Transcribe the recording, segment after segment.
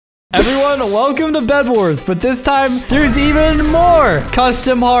Everyone, welcome to Bed Wars, but this time there's even more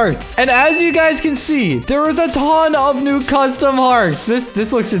custom hearts. And as you guys can see, there is a ton of new custom hearts.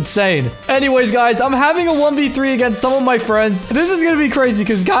 This looks insane. Anyways, guys, I'm having a 1v3 against some of my friends. This is gonna be crazy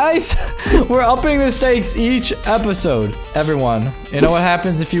because, guys, we're upping the stakes each episode. Everyone, you know what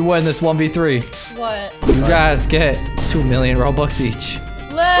happens if you win this 1v3? What? You guys get 2 million Robux each.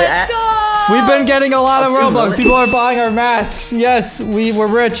 Let's go! We've been getting a lot of Robux. million? People are buying our masks. Yes, we're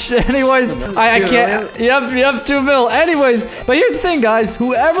rich. Anyways, I can't. Yep, 2 mil. Anyways, but here's the thing, guys.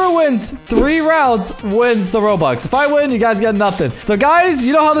 Whoever wins 3 rounds wins the Robux. If I win, you guys get nothing. So, guys,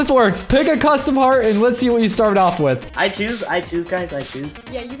 you know how this works. Pick a custom heart and let's see what you started off with. I choose, guys, I choose.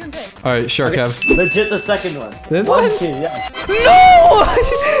 Yeah, you can pick. All right, sure, Okay. Kev. Legit the second one. This one? 2, yeah. No!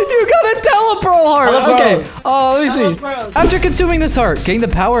 You got a telepearl heart. Telepearl. Okay. Let me see. Telepearl. After consuming this heart, gain the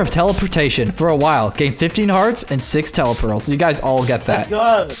power of teleportation for a while. Gain 15 hearts and 6 telepearls. So you guys all get that.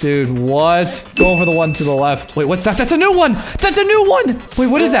 Let's go. Dude, what? Going for the one to the left. Wait, what's that? That's a new one. That's a new one. Wait,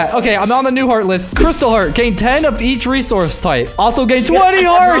 what is that? Okay, I'm on the new heart list. Crystal heart. Gain 10 of each resource type. Also gain 20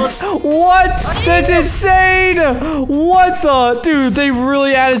 hearts. What? That's insane. What the? Dude, they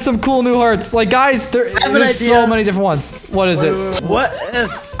really added some cool new hearts. Like, guys, there's so many different ones. What is it? What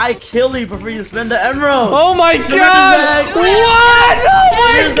if I kill you before you spend the emerald? Oh my god! What? Oh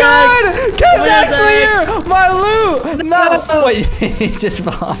my god! Kev's actually here! My loot! No! Wait, he just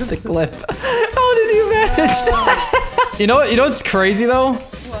fell off the cliff. How did you manage that? You know what's crazy though?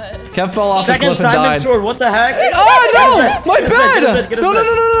 What? Kev fell off the Second cliff and diamond died. sword, what the heck? Oh no! My Get bed! his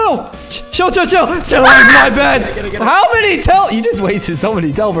No! Chill. Stay away from my bed. How many You just wasted so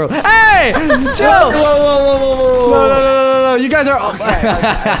many bro. Hey! Chill! Whoa. No. You guys are.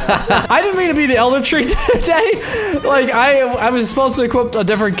 I didn't mean to be the Elder Tree today. Like, I was supposed to equip a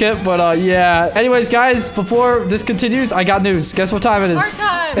different kit, but yeah. Anyways, guys, before this continues, I got news. Guess what time it is?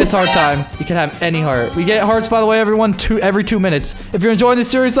 Heart time. It's heart time. You can have any heart. We get hearts, by the way, everyone, every 2 minutes. If you're enjoying this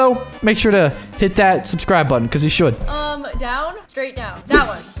series, though, make sure to hit that subscribe button, because you should. Down? Straight down. That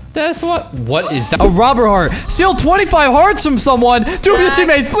one. That's what is that? A robber heart. Steal 25 hearts from someone. 2 of your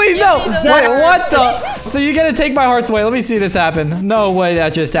teammates, please, no. Wait, what the? So you're gonna take my hearts away. Let me see this happen. No way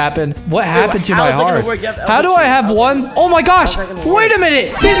that just happened. What happened to my hearts? How do I have one? Oh my gosh. Wait a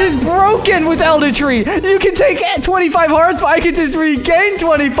minute. This is broken with Elder Tree. You can take 25 hearts, but I can just regain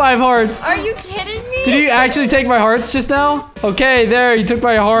 25 hearts. Are you kidding me? Did you actually take my hearts just now? Okay, there, you took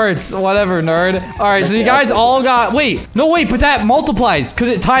my hearts. Whatever, nerd. All right, so you guys all got, but that multiplies because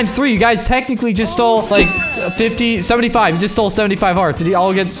it times 3. You guys technically just stole like 50, 75. You just stole 75 hearts. Did you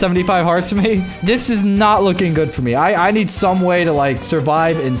all get 75 hearts from me? This is not looking good for me. I need some way to like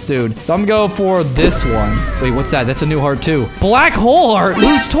survive and soon. So I'm gonna go for this one. Wait, what's that? That's a new heart too. Black hole heart.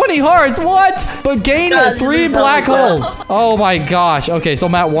 Lose 20 hearts. What? But gain 3 black holes. Oh my gosh. Okay, so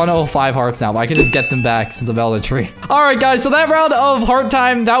I'm at 105 hearts now. But I can just get them back since I'm Elder Tree. All right, guys. So that round of heart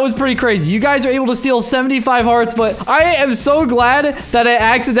time, that was pretty crazy. You guys are able to steal 75 hearts, but I am so glad that I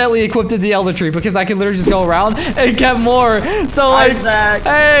accidentally equipped the Elder Tree because I could literally just go around and get more. So like,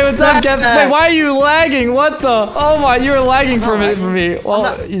 hey, what's up, Kev? Wait, why are you lagging? What the? Oh my, you were lagging for me.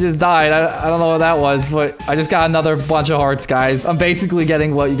 Well, you just died. I don't know what that was, but I just got another bunch of hearts, guys. I'm basically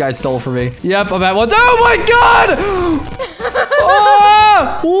getting what you guys stole from me. Yep, I'm at one. Oh my god!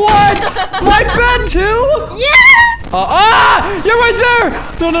 Oh, what? My bed too? Yes! You're right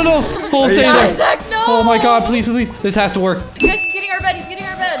there! No. Oh, stay there. Zach, no! Oh my god, please. This has to work. Guys, he's getting our bed.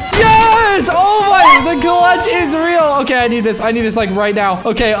 Yes! Oh my, the clutch is real. Okay, I need this like right now.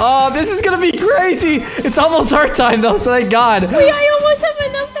 Okay, this is gonna be crazy. It's almost heart time though, so thank God. Wait, I almost have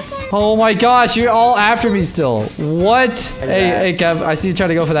enough to fire. Oh my gosh, you're all after me still. What? Hey, Kev, I see you trying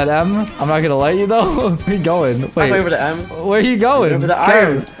to go for that M. I'm not gonna let you though. Where you going? Wait. I'm going for the M. Where are you going? I'm going for the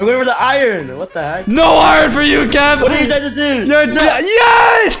iron. I'm going for the iron. What the heck? No iron for you, Kev. What are you trying to do?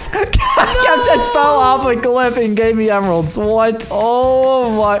 Yes! Kev just fell off a cliff and gave me emeralds. What? Oh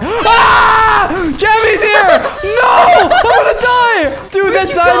my. Kevy's here! No! I'm gonna die! Dude,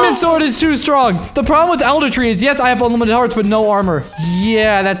 that diamond sword is too strong. The problem with Elder Tree is, yes, I have unlimited hearts, but no armor.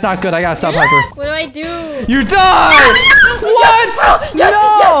 Yeah, that's not good. I gotta stop Hyper. What do I do? You die! What? Yes,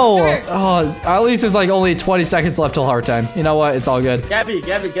 No! yes, Oh, at least there's like only 20 seconds left till heart time. You know what? It's all good. Gabby,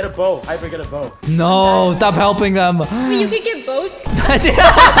 get a bow. Hyper, get a bow. No, stop helping them. Wait, you can get boats?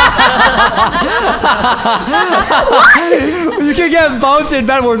 You can get boats in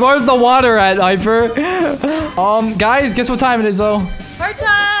Bed Wars. Where's the water at, Hyper? Guys, guess what time it is, though? Hard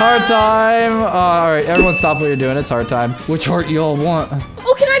time! Hard time. All right, everyone stop what you're doing. It's hard time. Which heart you all want?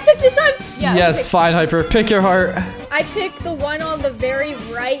 Oh, can I pick this up? Yeah. Yes, okay. fine, Hyper. Pick your heart. I picked the one on the very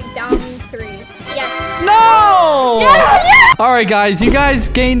right, down 3. Yeah, Yes. No! Yeah. All right, guys. You guys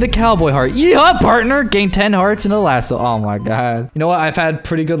gained the cowboy heart. Yeah, partner. Gained 10 hearts in the lasso. Oh, my God. You know what? I've had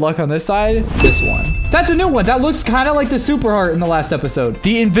pretty good luck on this side. This one. That's a new one. That looks kind of like the super heart in the last episode.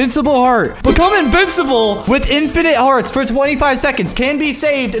 The invincible heart. Become invincible with infinite hearts for 25 seconds. Can be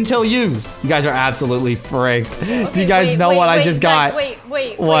saved until used. You guys are absolutely fricked. Do you guys know what I just got? Wait.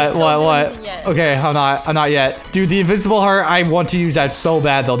 What? Don't do anything yet. Okay, I'm not yet. Dude, the invincible heart, I want to use that so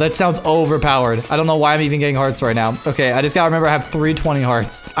bad, though. That sounds overpowered. I don't know why I'm even getting hearts right now. Okay, I just gotta remember I have 320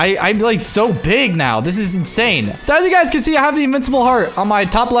 hearts. I'm like so big now. This is insane. So as you guys can see, I have the invincible heart on my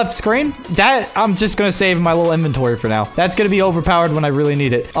top left screen. That I'm just gonna save in my little inventory for now. That's gonna be overpowered when I really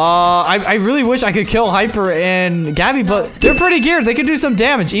need it. I really wish I could kill Hyper and Gabby, but they're pretty geared. They can do some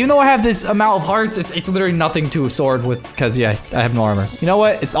damage. Even though I have this amount of hearts, it's literally nothing to a sword with, because yeah, I have no armor. You know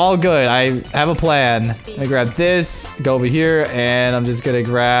what? It's all good. I have a plan. I grab this, go over here, and I'm just gonna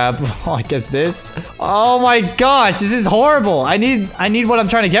grab, I guess this. Oh my gosh, this is horrible. I need what I'm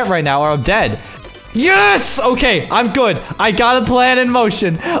trying to get right now or I'm dead. Yes! Okay, I'm good. I got a plan in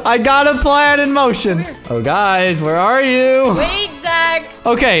motion. Oh, guys, where are you? Wait, Zach.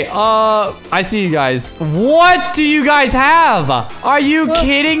 Okay, I see you guys. What do you guys have? Are you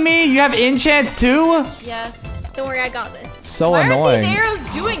kidding me? You have enchants too? Yes. Don't worry, I got this. So Why annoying. Aren't these arrows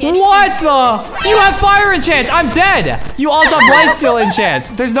doing anything? What the? You have fire enchants. I'm dead. You also have lifesteal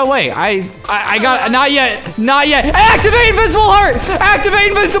enchants. There's no way. I got not yet. Activate invincible heart.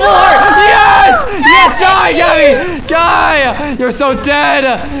 Yes. Yes. Die, Gabby. Die. You're so dead.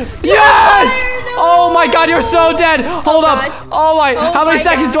 Yes. Oh my God, you're so dead. Hold up. Oh my. How many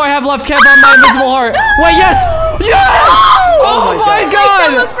seconds do I have left, Kev, on my invincible heart? Wait, yes. Oh my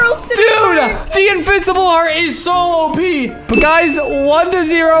God. Dude, the invincible heart is so OP. But guys,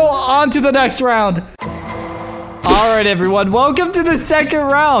 1-0 on to the next round. All right, everyone, welcome to the second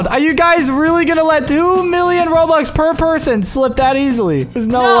round. Are you guys really gonna let 2 million Robux per person slip that easily? There's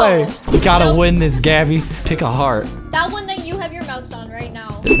no way. You gotta win this, Gabby. Pick a heart. That one that you have your mouse on right now.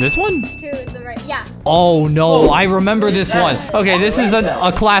 This one? To the right. Yeah. Oh no, I remember this one. Okay, this is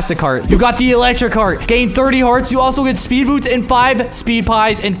a classic heart. You got the electric heart. Gain 30 hearts. You also get speed boots and 5 speed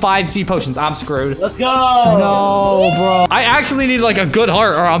pies and 5 speed potions. I'm screwed. Let's go. No, bro. I actually need like a good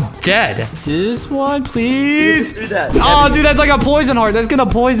heart or I'm dead. This one, please. Do that. Oh, dude, that's like a poison heart. That's gonna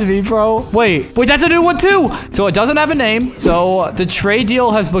poison me, bro. Wait, that's a new one too. So it doesn't have a name. So the trade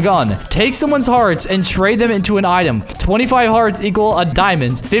deal has begun. Take someone's hearts and trade them into an item. 25 hearts equal a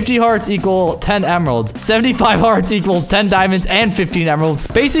diamonds. 50 hearts equal 10 emeralds. 75 hearts equals 10 diamonds and 15 emeralds.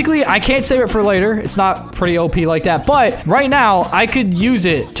 Basically, I can't save it for later. It's not pretty OP like that. But right now, I could use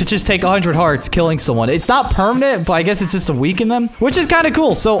it to just take 100 hearts killing someone. It's not permanent, but I guess it's just to weaken them, which is kind of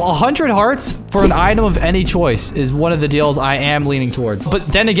cool. So 100 hearts for an item of any choice is one of the deals I am leaning towards. But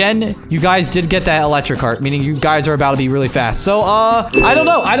then again, you guys did get that electric heart, meaning you guys are about to be really fast. So, I don't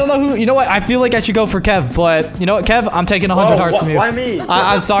know. I don't know who, you know what? I feel like I should go for Kev, but you know what, Kev? I'm taking 100 hearts from you. Why me?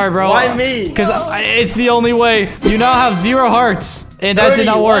 I'm sorry, bro. Why me? Because it's the only way. You now have 0 hearts. And that did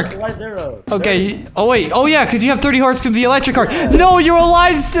not work. Why 0? Okay. Oh, wait. Oh, yeah, because you have 30 hearts from the electric heart. No, you're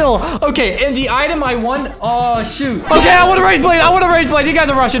alive still. Okay, and the item I won. Oh, shoot. Okay, I want a Rage Blade. You guys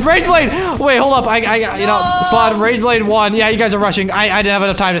are rushing. Rage Blade. Wait, hold up. You know, spot Rage Blade 1. Yeah, you guys are rushing. I didn't have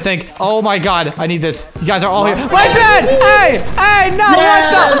enough time to think. Oh, my God. I need this. You guys are all here. My bad. Hey, no,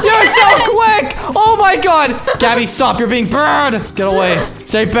 what the? You're so quick. Oh, my God. Gabby, stop. You're being burned. Get away.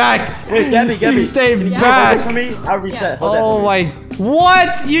 Stay back. Wait, Gabby. Stay Can you back. for me? I'll reset. Hold Oh, that. my.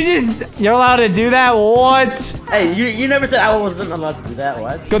 What? You're allowed to do that? What? Hey, you never said I wasn't allowed to do that.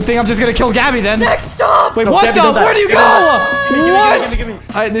 What? Good thing I'm just gonna kill Gabby then. Next stop. Wait, No, what Gabby, the? don't die. Where do you Give go? What? Give me.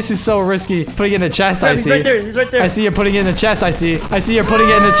 This is so risky. Putting it in the chest, I He's see. right there. He's right there. I see you're putting it in the chest, I see you're putting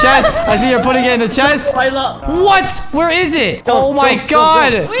it in the chest. I see you're putting it in the chest. What? Where is it? Oh my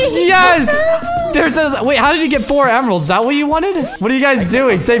God. Yes. Wait, how did you get 4 emeralds? Is that what you wanted? What are you guys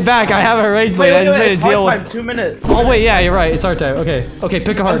doing? Stay back. I have a rage blade. I just made a deal with. 2 minutes. Oh wait, yeah, you're right. It's our time. Okay,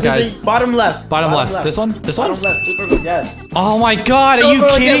 pick a heart, guys. Bottom left. Bottom left. This one? Bottom left. Super good. Yes. Oh my God, are you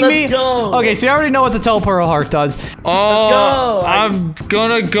kidding me? Let's go. Okay, so you already know what the teleport heart does. go. I'm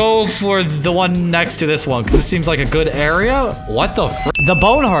gonna go for the one next to this one because this seems like a good area. What the The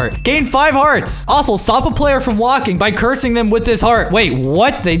bone heart. Gain 5 hearts. Also, stop a player from walking by cursing them with this heart. Wait,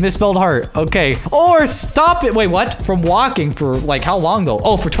 what? They misspelled heart. Okay, Or stop it. Wait, what? From walking for like how long though?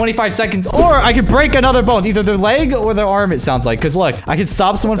 Oh, for 25 seconds. Or I could break another bone, either their leg or their arm, it sounds like. Because look, I could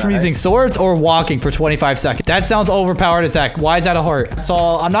stop someone from using swords or walking for 25 seconds. That sounds overpowered as heck. Why is that a heart? So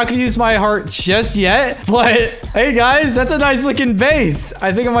I'm not going to use my heart just yet. But hey guys, that's a nice looking base.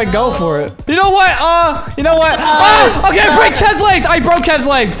 I think I might go for it. You know what? Okay, I break Kev's legs. I broke Kev's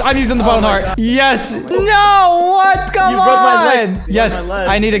legs. I'm using the bone heart. Yes. No, what? Come on. Broke my leg. Yes, Broke my leg.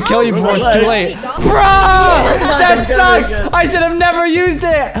 I need to kill you before my it's too leg. late. Bro, that sucks. I should have never used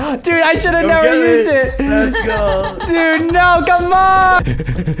it. Dude, I should have never used it. Let's go. Dude, no, come on.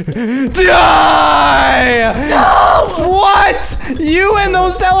 Die. No. What? You and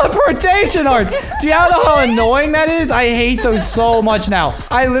those teleportation hearts. Do you know how annoying that is? I hate those so much now.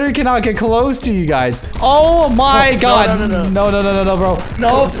 I literally cannot get close to you guys. Oh my god. No, bro.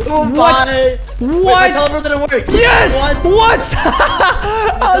 No. What? Wait, What? my teleport didn't work. Yes! What?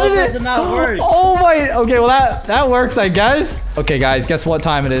 How did teleport it did not work. Oh my. Okay, well that works, I guess. Okay, guys, guess what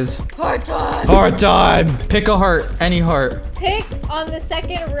time it is? Hard time. Heart time. Pick a heart. Any heart. Pick on the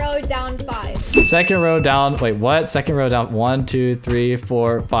second row down 5. Second row down. Wait, what? Second row down. 1, 2, 3,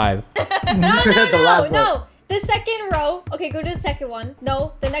 4, 5. No. The second row. Okay, go to the second one.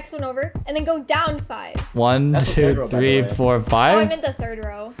 No, the next one over. And then go down 5. 1, That's the third 2, row, by 3, the way. 4, Oh, I 5. meant the third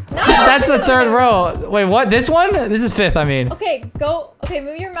row. No. That's the third row. Wait, what? This one? This is 5th, I mean. Okay, go. Okay,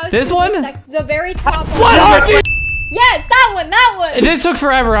 move your mouse. This to one? the very top one. What heart do you? Yes, that one. That one. This took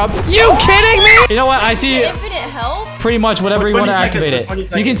forever up. You kidding me? You know what? I see Infinite health. pretty much whatever you want to 20 activate seconds, it. 20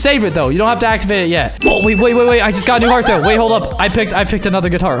 You can seconds. save it though. You don't have to activate it yet. Oh, wait. I just got a new heart though. Wait, hold up. I picked another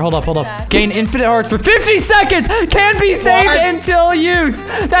good heart. Hold up. Gain infinite hearts for 50 seconds. Can be saved What? until use.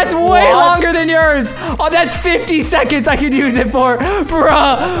 That's way longer than yours. Oh, that's 50 seconds I could use it for.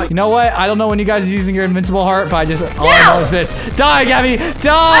 Bruh. You know what? I don't know when you guys are using your invincible heart, but all I know is this. Die, Gabby. Die.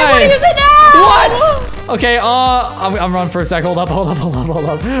 I want to use it now. What? Okay, I'm running for a sec. Hold up.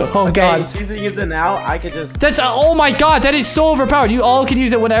 Oh god. Okay, she's using it now. I could just. That's oh my god, that is so overpowered. You all can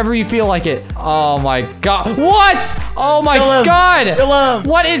use it whenever you feel like it. Oh my god. What? Oh my Kill him. god. Kill him.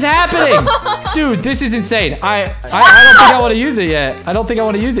 What is happening? Dude, this is insane. I don't think I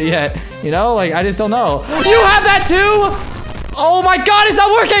want to use it yet. You know, like I just don't know. You have that too? Oh my god, it's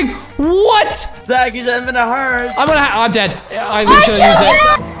not working. What? Zach, you should infinite hearts. I'm dead. I literally should have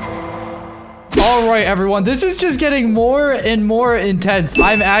used it. All right, everyone, this is just getting more and more intense.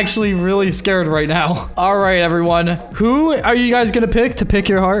 I'm actually really scared right now. All right, everyone, who are you guys gonna pick to pick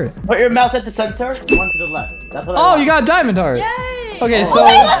your heart? Put your mouse at the center, one to the left. That's what I Oh, want. you got a diamond heart. Yay. Okay, Wait, so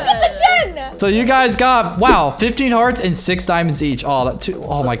let's get the gen. so you guys got 15 hearts and 6 diamonds each.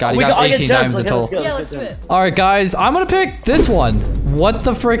 Oh my god, you We got all get 18 gems. diamonds in Okay, total. let's go, Yeah, let's let's do get it. All right, guys, I'm gonna pick this one. What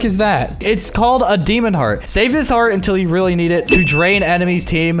the frick is that? It's called a demon heart. Save this heart until you really need it to drain enemy's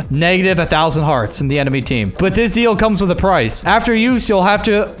team negative 1,000 hearts in the enemy team. But this deal comes with a price. After use, you'll have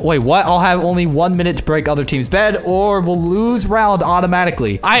to wait. What? I'll have only 1 minute to break other team's bed, or we'll lose round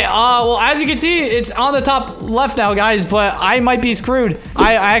automatically. Well, as you can see, it's on the top left now, guys. But I might be screwed.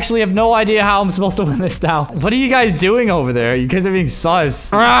 I actually have no idea how I'm supposed to win this now. What are you guys doing over there? You guys are being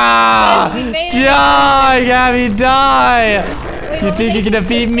sus. Ah! We made it. Die, Gabby, die! Wait, You what think you can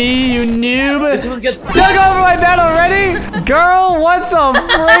defeat me, you noob? This one gets. Look over my bed already? Girl, what the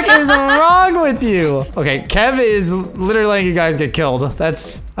frick is wrong with you? Okay, Kev is literally letting you guys get killed.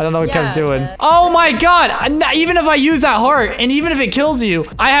 I don't know what Kev's doing. yeah. Oh my god! Even if I use that heart, and even if it kills you,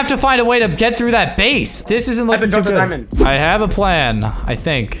 I have to find a way to get through that base. This isn't looking too dropped a good. diamond. I have a plan, I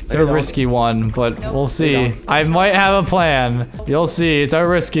think. It's a don't. risky one, but we'll see. don't. I might have a plan. You'll see. It's a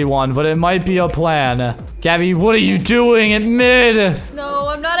risky one, but it might be a plan. Gabby, what are you doing at mid? No,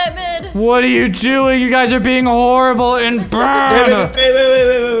 I'm not at mid. What are you doing? You guys are being horrible and burn.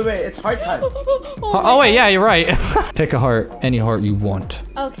 Wait. It's hard time. Oh wait, yeah, you're right. Pick a heart, any heart you want.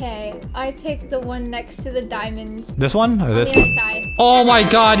 Okay, I picked the one next to the diamonds. This one or On this the one? other side. Oh my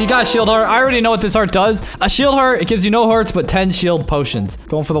god, you got a shield heart. I already know what this heart does. A shield heart, it gives you no hearts but 10 shield potions.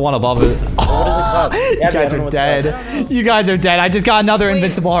 Going for the one above it. What is it You guys are dead. You guys are dead. I just got another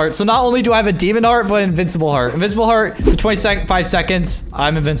invincible heart. So not only do I have a demon heart, but invincible heart. Invincible heart for 25 seconds.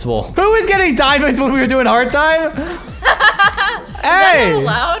 I'm invincible. Who was getting diamonds when we were doing heart time? Hey!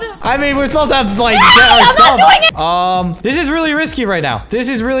 Loud? I mean, we're supposed to have, like, get our stuff. This is really risky right now. This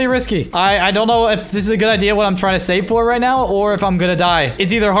is really risky. I don't know if this is a good idea what I'm trying to save for right now, or if I'm gonna die.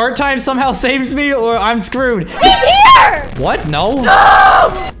 It's either heart time somehow saves me, or I'm screwed. He's here! What? No? Go.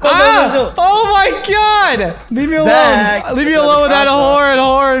 Oh my god! Leave me alone. Zach, Leave me that's alone with that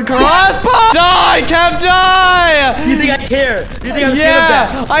horrid crossbow. Die, Kev, die! Do you think I care? Do you think I'm scared of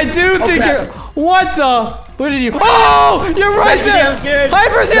Yeah, that? I do think crap. you're. What the? Where did you? Oh, you're right there. I'm scared.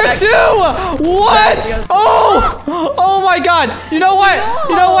 Hyper's here too. What? Oh my God. You know what?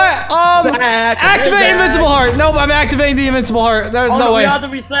 You know what? Activate invincible heart. Nope, I'm activating the invincible heart. There's no way. We have to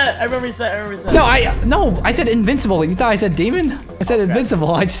reset. Everyone reset. No, I said invincible. You thought I said demon? I said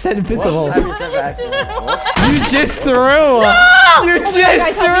invincible. I just said invincible. I reset by accident. You just threw. You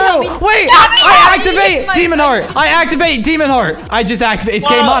just threw. Wait, I activate demon heart. I activate demon heart. I just activate. It's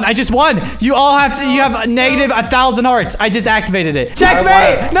game on. I just won. You all have to. You have negative 1,000 hearts. I just activated it.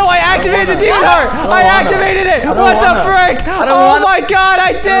 Checkmate. No, I activated the demon heart. I activated it. What the frick? Oh my God,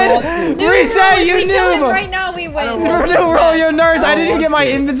 I did. Reset, you noob. Right now we win. Roll your nerds. I didn't even get my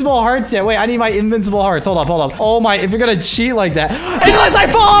invincible hearts yet. Wait, I need my invincible hearts. Hold up. Oh my, if you're gonna cheat like that. Unless I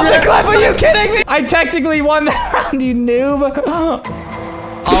fall off the cliff, are you kidding me? I technically won that round, you noob.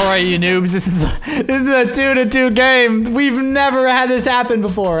 All right, you noobs, this is a 2-2 game. We've never had this happen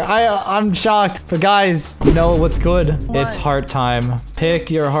before. I'm shocked. But guys, you know what's good? What? It's heart time.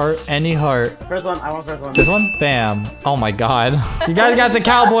 Pick your heart, any heart. First one, I want first one. This one? Bam. Oh my God. You guys got the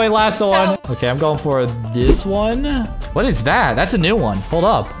cowboy lasso one. Okay, I'm going for this one. What is that? That's a new one. Hold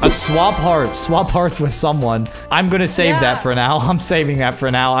up. A swap heart. Swap hearts with someone. I'm gonna save that for now. I'm saving that for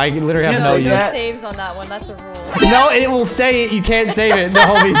now. I literally have no use. Saves on that one. That's a rule. No, it will say it. You can't save it. The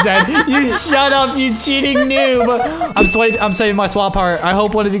homie said. You shut up, you cheating noob. I'm saving my swap heart. I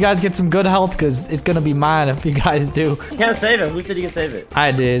hope one of you guys get some good health because it's gonna be mine if you guys do. You can't save it. Who said you can save it?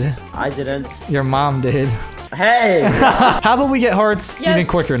 I did. I didn't. Your mom did. Hey! How about we get hearts even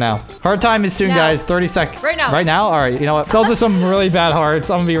quicker now? Heart time is soon, guys. 30 seconds. Right now. Right now? All right. You know what? Those are some really bad hearts.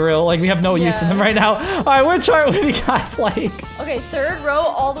 I'm gonna be real. Like, we have no use in them right now. All right, which heart would you guys like? Okay, third row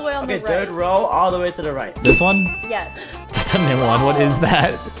all the way on the right. Okay, third row all the way to the right. This one? Yes. That's a new one. What is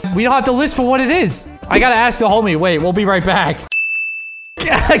that? We don't have to list for what it is. I gotta ask the homie. Wait, we'll be right back.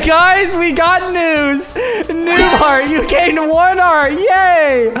 Guys, we got news. Noob heart, you gained 1 heart.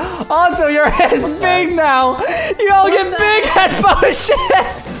 Yay! Also, your head's big now. You all get big head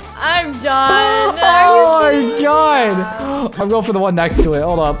potions. I'm done. Oh my God. I'm going for the one next to it.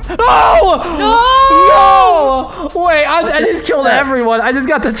 Hold up. No! Wait, I just killed everyone. I just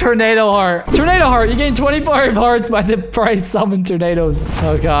got the tornado heart. Tornado heart, you gain 24 hearts by the price summon tornadoes.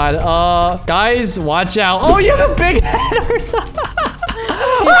 Oh God. Guys, watch out. Oh, you have a big head or something.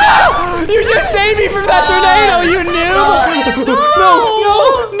 You just saved me from that tornado, you noob!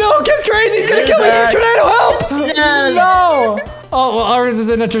 No, Kid's crazy, he's gonna kill me! Tornado, help! No! Oh, well, ours is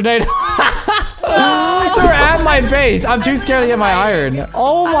in a tornado. They're at my base. I'm too scared to get my iron.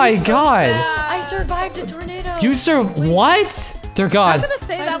 Oh my God. I survived a tornado. You what? They're gone. I was gonna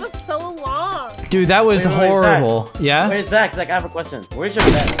say that was so long. Dude, that was horrible. Yeah? Wait, Zach, I have a question. Where's your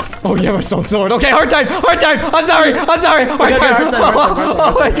bed? Oh, yeah, my soul sword. Okay, hard time. I'm sorry. Hard time.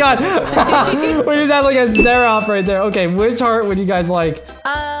 Oh my God. Wait, is that like a stare off right there? Okay, which heart would you guys like?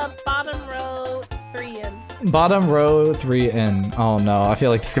 Bottom row 3 in. Bottom row 3 in. Oh no, I feel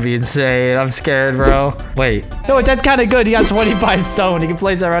like this could be insane. I'm scared, bro. Wait. No, that's kind of good. You got 25 stone. You can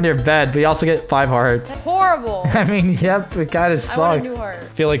place that around your bed, but you also get 5 hearts. Horrible. I mean, yep, it kind of sucks. I want a new heart. I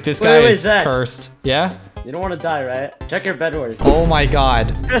feel like this guy is cursed. Yeah? You don't want to die, right? Check your bedwars. Oh my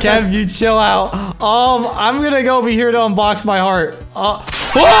God. Kev, you chill out. I'm gonna go over here to unbox my heart.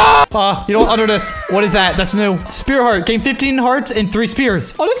 You know what, under this. What is that? That's new. Spear heart. Gain 15 hearts and 3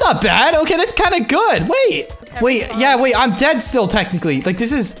 spears. Oh, that's not bad. Okay, that's kind of good. Wait, I'm dead still, technically. Like,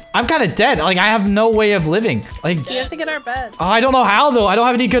 I'm kind of dead. Like, I have no way of living. Like, you have to get our bed. I don't know how, though. I don't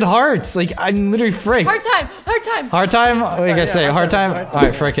have any good hearts. Like, I'm literally fricked. Hard time. Hard time? What do you guys say? Hard time? All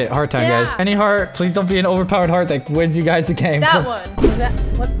right, frick it. Hard time, guys. Any heart. Please don't be an overpowered heart that wins you guys the game. That one. Was that,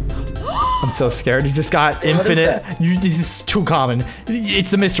 what? I'm so scared. You just got infinite. This is too common.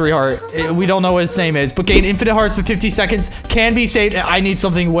 It's a mystery heart. We don't know what its name is, but gain infinite hearts for 50 seconds. Can be saved. I need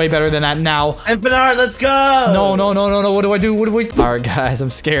something way better than that now. Infinite heart, let's go. No. What do I do? All right, guys,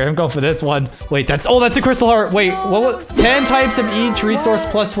 I'm scared. I'm going for this one. Wait, that's a crystal heart. Wait, what was 10 types of each resource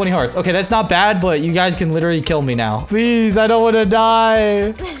plus 20 hearts. Okay, that's not bad, but you guys can literally kill me now. Please, I don't want to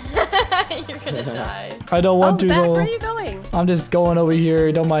die. You're gonna die. I don't want to, Zach, though. where are you going? I'm just going over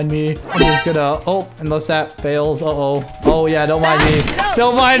here. Don't mind me. I'm just gonna. Oh, unless that fails. Oh yeah, don't mind me.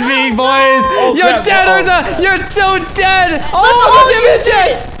 Don't mind me, boys. You're dead, You're so dead. Oh,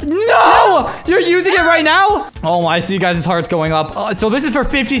 chance. No, you're using it right now. Oh, I see you guys' heart's going up. So this is for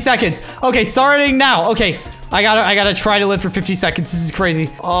 50 seconds. Okay, starting now. Okay. I gotta try to live for 50 seconds. This is crazy.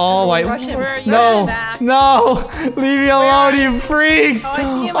 Oh my! No! Leave me alone, you freaks!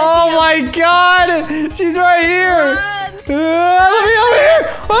 Oh my God! She's right here! Let me over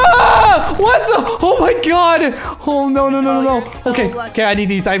here. Ah! What the? Oh my god. Oh, no, no, no, no, no. So Okay, lucky. okay, I need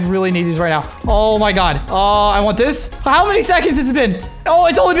these. I really need these right now. Oh my god. Oh, I want this. How many seconds has it been? Oh,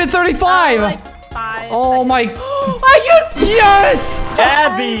 it's only been 35. Like 5 Oh seconds. my. I just. Yes.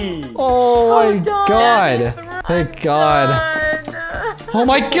 Abby! Oh my god. Thank god. Oh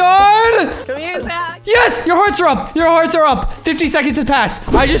my god. Come here, Zach. Yes, your hearts are up. Your hearts are up. 50 seconds has passed.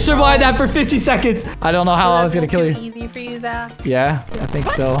 I just survived that for 50 seconds. I don't know how I was gonna kill you. Easy for you, Zach. Yeah, I think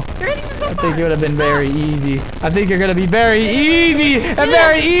so. You're ready for I think it would have been very easy. I think you're gonna be very easy. A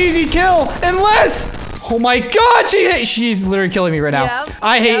very easy kill. Unless. Oh my god, she's literally killing me right now. Yep,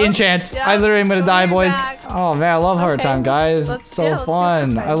 I hate yep, enchants. yep. I literally am gonna Come die, here, boys. Zach. Oh man, I love heart Okay, time, guys. let's It's so do it, let's do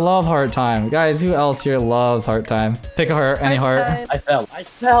fun. heart I time. love heart time. Guys, who else here loves heart time? Pick a heart, any heart. I fell. I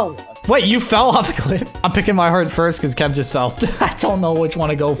fell. Wait, you fell off a cliff? I'm picking my heart first because Kev just fell. I don't know which one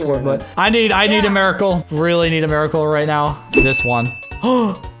to go for, but I need a miracle. Really need a miracle right now. This one.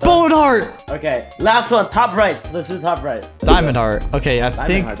 Bone heart! Okay, last one, top right. So this is top right. Diamond heart. Okay, I Diamond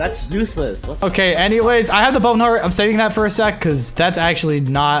think. heart. That's useless. What? Okay, anyways, I have the bone heart. I'm saving that for a sec because that's actually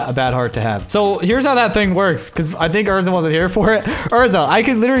not a bad heart to have. So here's how that thing works because I think Urza wasn't here for it. Urza, I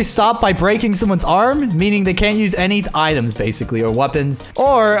could literally stop by breaking someone's arm, meaning they can't use any items basically or weapons.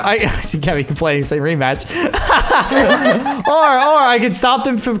 Or I see Kevin complaining, say rematch. or I could stop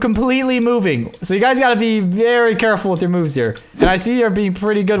them from completely moving. So you guys got to be very careful with your moves here. And I see you're being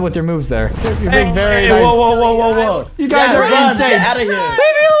pretty good with your moves there. You're being very nice. Whoa. You guys are run, insane. Get out of here. Leave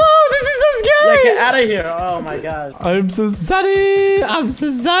me alone. This is so Yeah, scary. get out of here. Oh my god. I'm so zaddy. I'm so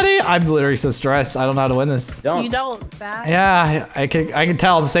zaddy. I'm literally so stressed. I don't know how to win this. Don't. You don't, Zach. Yeah, I can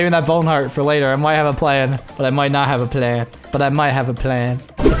tell. I'm saving that bone heart for later. I might have a plan, but I might not have a plan. But I might have a plan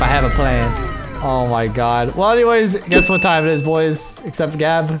if I have a plan. Oh my god. Well, anyways, guess what time it is, boys? Except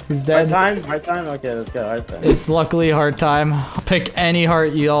Gab, who's dead. Right time? Okay, let's go. Right time. It's luckily heart time. Pick any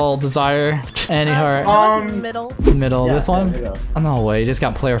heart you all desire. Any heart. Middle. Middle. Yeah, This one? there we go. Oh, no way. You just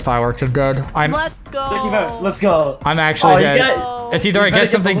got player fireworks. I'm dead. Let's go. Let's go. I'm actually Oh, you dead. get- It's either I You better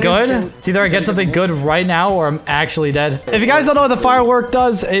get something get balloons, good. dude. It's either I get something good right now or I'm actually dead. If you guys don't know what the firework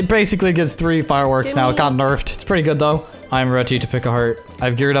does, it basically gives 3 fireworks now. It got nerfed. It's pretty good though. I'm ready to pick a heart.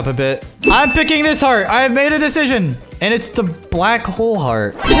 I've geared up a bit. I'm picking this heart. I have made a decision. And it's the black hole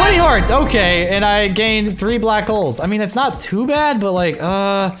heart. 20 hearts, okay. And I gained 3 black holes. I mean, it's not too bad, but like,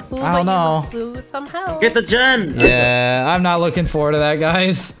 I don't know. Lose some health. Get the gen. Yeah, I'm not looking forward to that,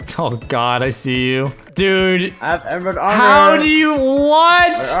 guys. Oh God, I see you. Dude, I have emerald armor. how do you,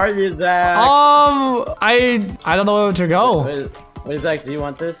 what? Where are you, Zach? I don't know where to go. Wait, Zach, do you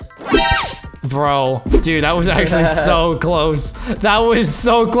want this? Bro, dude, that was actually so close. That was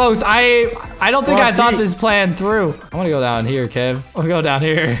so close. I don't think I thought this plan through. I'm gonna go down here, Kev. I'm gonna go down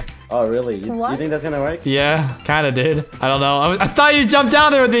here. Oh, really? You What? think that's gonna work? Yeah, kind of did. I don't know. I thought you jumped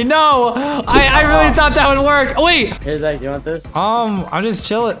down there with me. No, I really thought that would work. Oh, wait. Here, Zach, you want this? I'm just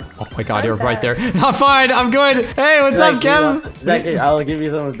chilling. Oh my God, you're right there. I'm fine. I'm good. Hey, what's Zach, up, Kev? Zach, here, I'll give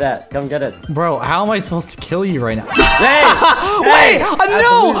you some of that. Come get it. Bro, how am I supposed to kill you right now? Hey! Wait, hey,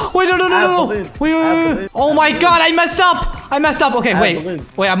 no! Wait, no. balloons. Wait. I have balloons. Oh my God, I messed up. Okay, have wait.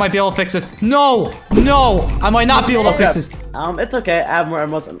 balloons. Wait, I might be able to fix this. No, I might not be able to fix this. It's okay. I have more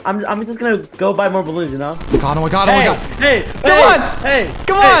emeralds. I'm just gonna go buy more balloons, you know? Oh my God. Hey! Come on. Hey!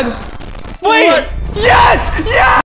 Come on. Wait. What? Yes.